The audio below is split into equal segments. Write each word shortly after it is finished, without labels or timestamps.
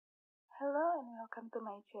Hello and welcome to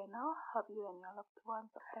my channel. Hope you and your loved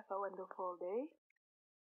ones have a wonderful day.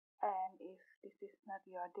 And if this is not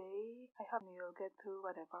your day, I hope you'll get through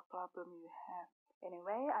whatever problem you have.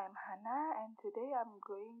 Anyway, I'm Hanna and today I'm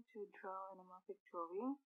going to draw anamorphic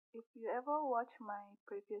drawing. If you ever watch my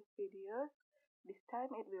previous videos, this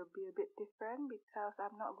time it will be a bit different because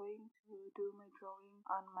I'm not going to do my drawing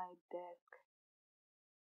on my desk.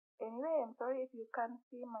 Anyway, I'm sorry if you can't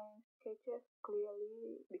see my sketches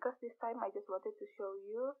clearly because this time I just wanted to show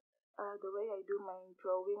you the way I do my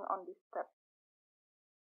drawing on this tab.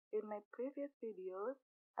 In my previous videos,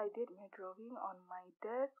 I did my drawing on my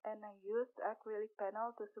desk and I used acrylic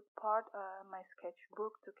panel to support my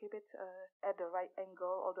sketchbook to keep it at the right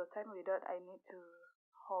angle all the time without I need to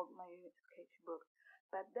hold my sketchbook.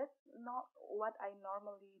 But that's not what I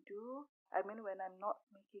normally do. I mean when I'm not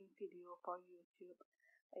making video for YouTube.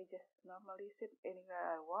 I just normally sit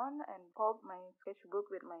anywhere I want and hold my sketchbook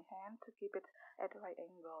with my hand to keep it at the right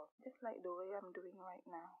angle, just like the way I'm doing right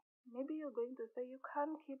now. Maybe you're going to say you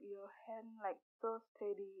can't keep your hand like so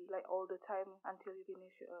steady like all the time until you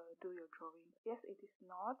finish do your drawing. Yes, it is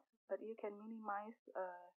not, but you can minimize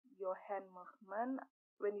your hand movement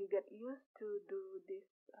when you get used to do this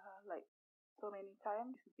like so many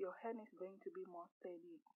times. Your hand is going to be more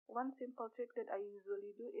steady. One simple trick that I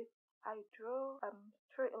usually do is I draw a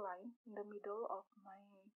straight line in the middle of my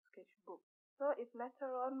sketchbook. So if later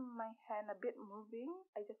on my hand a bit moving,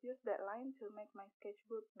 I just use that line to make my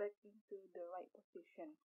sketchbook back into the right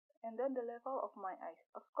position. And then the level of my eyes.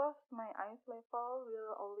 Of course, my eyes level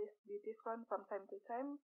will always be different from time to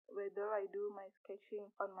time, whether I do my sketching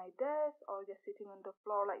on my desk or just sitting on the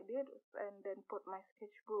floor like this and then put my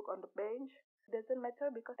sketchbook on the bench. Doesn't matter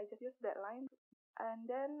because I just use that line. And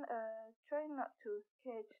then try not to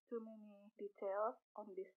sketch too many details on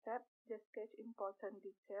this step. Just sketch important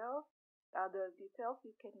details. Other details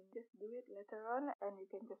you can just do it later on and you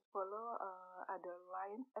can just follow other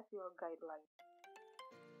lines as your guideline.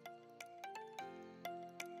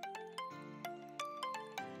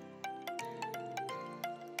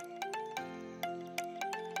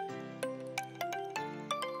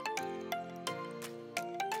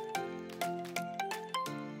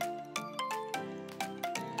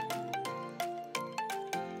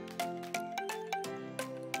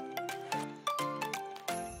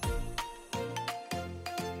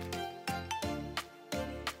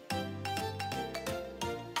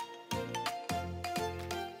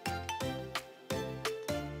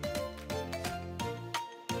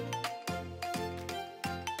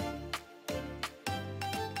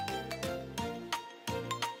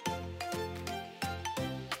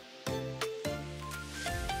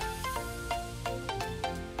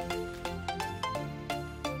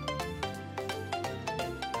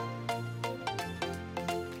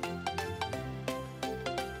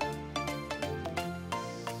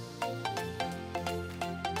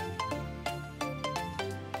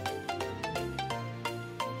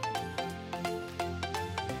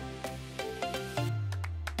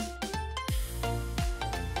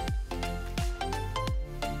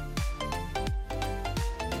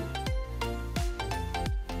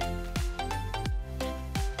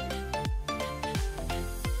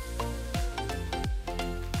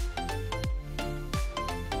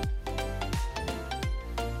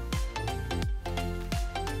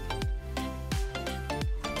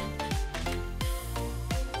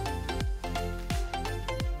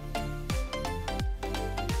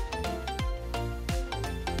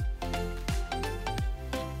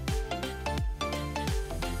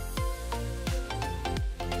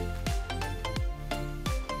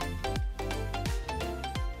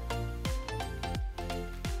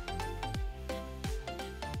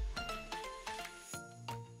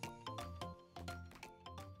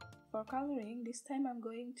 For coloring, this time I'm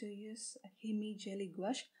going to use Himi Jelly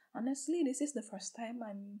Gouache. Honestly, this is the first time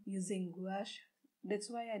I'm using gouache. That's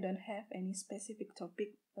why I don't have any specific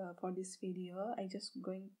topic for this video. I just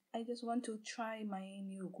want to try my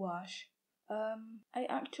new gouache. I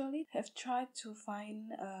actually have tried to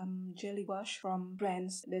find jelly gouache from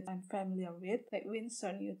brands that I'm familiar with, like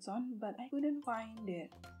Winsor & Newton, but I couldn't find it.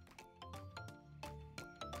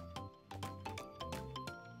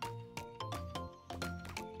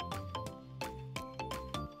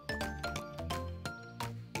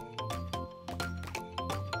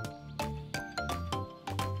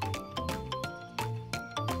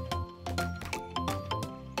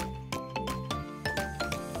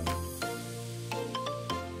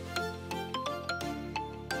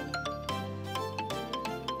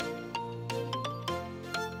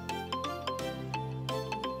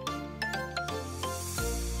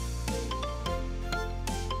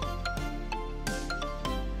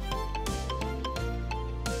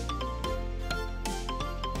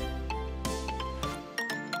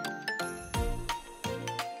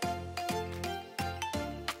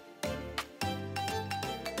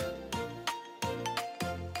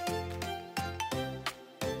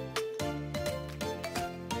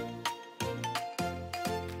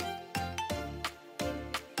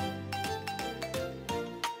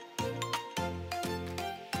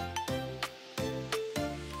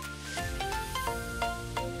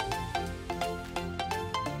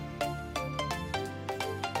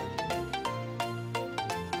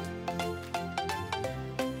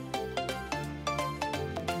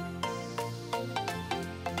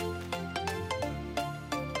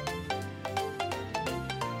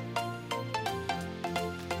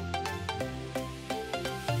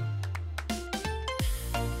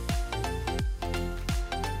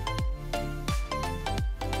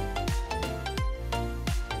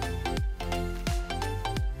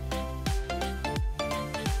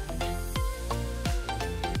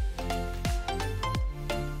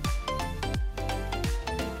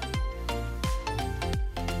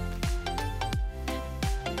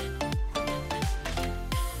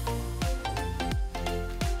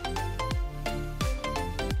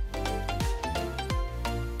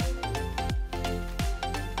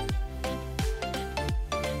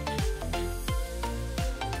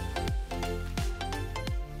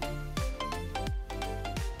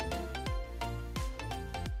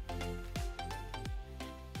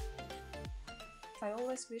 I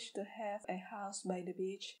always wish to have a house by the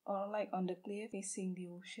beach or like on the cliff facing the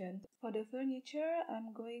ocean. For the furniture,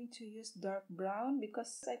 I'm going to use dark brown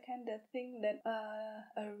because I kinda think that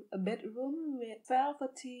a bedroom with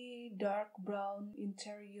velvety dark brown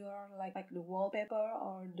interior like the wallpaper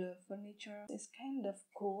or the furniture is kind of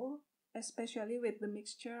cool, especially with the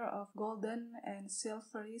mixture of golden and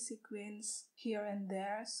silvery sequins here and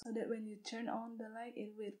there, so that when you turn on the light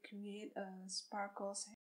it will create a sparkles.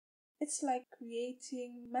 It's like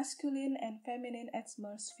creating masculine and feminine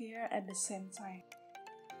atmosphere at the same time.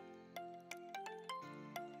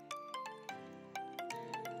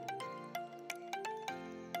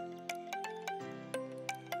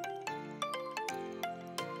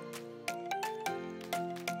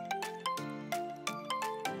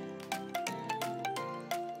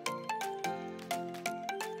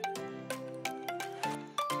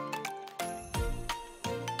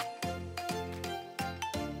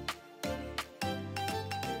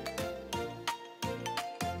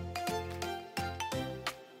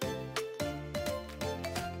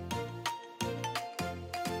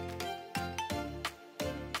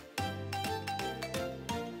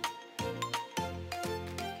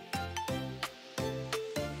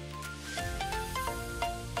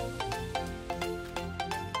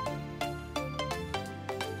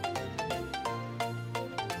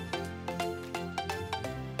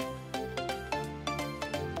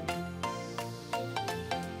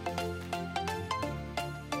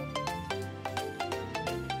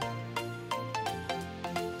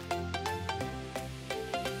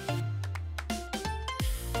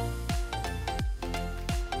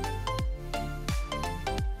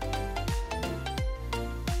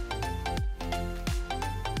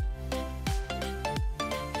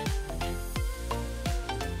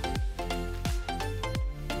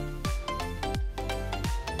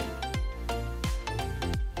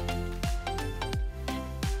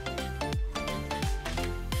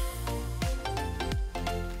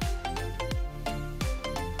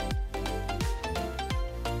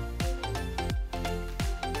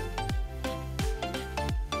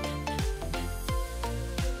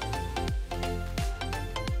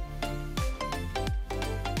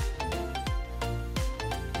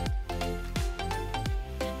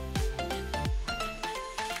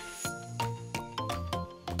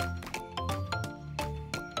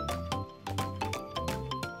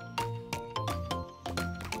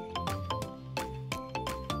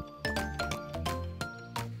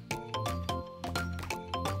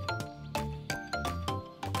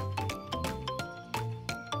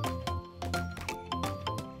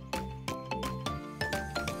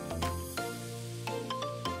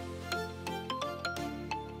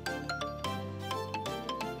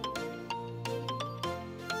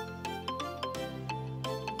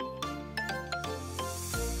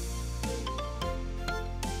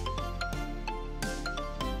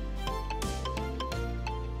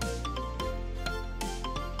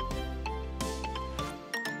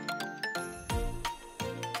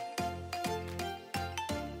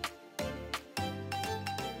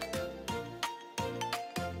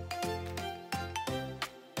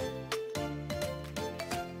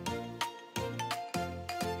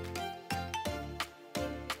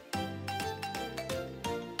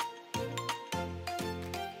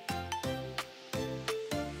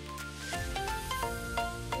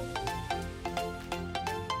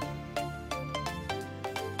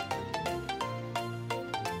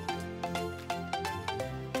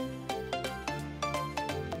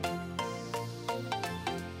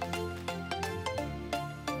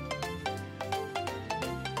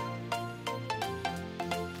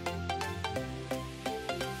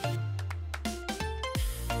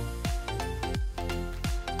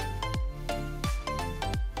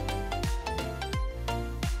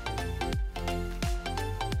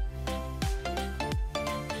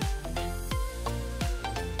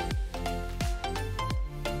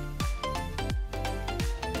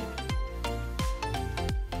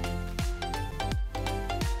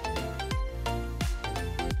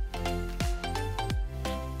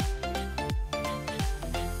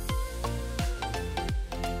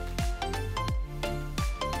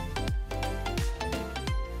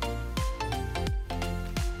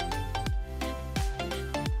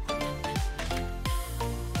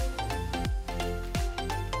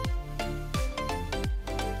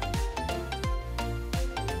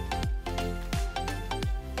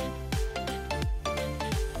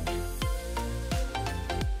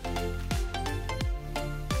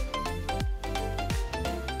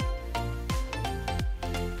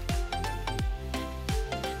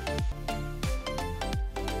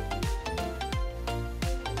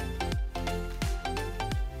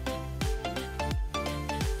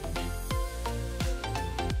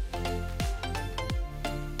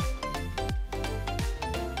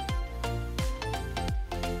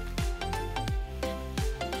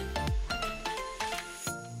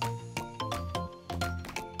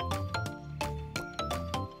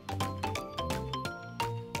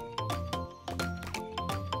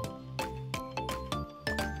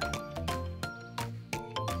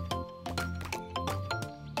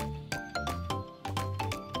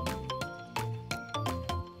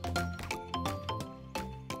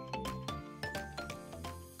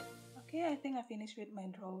 Okay, I think I finished with my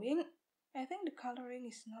drawing. I think the coloring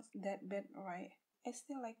is not that bad, right? I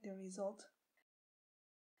still like the result.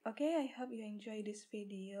 Okay, I hope you enjoy this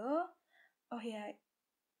video. Oh yeah,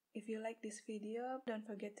 if you like this video, don't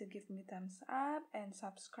forget to give me thumbs up and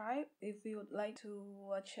subscribe if you would like to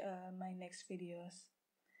watch my next videos.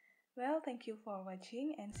 Well, thank you for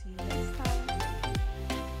watching and see you next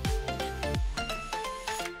time.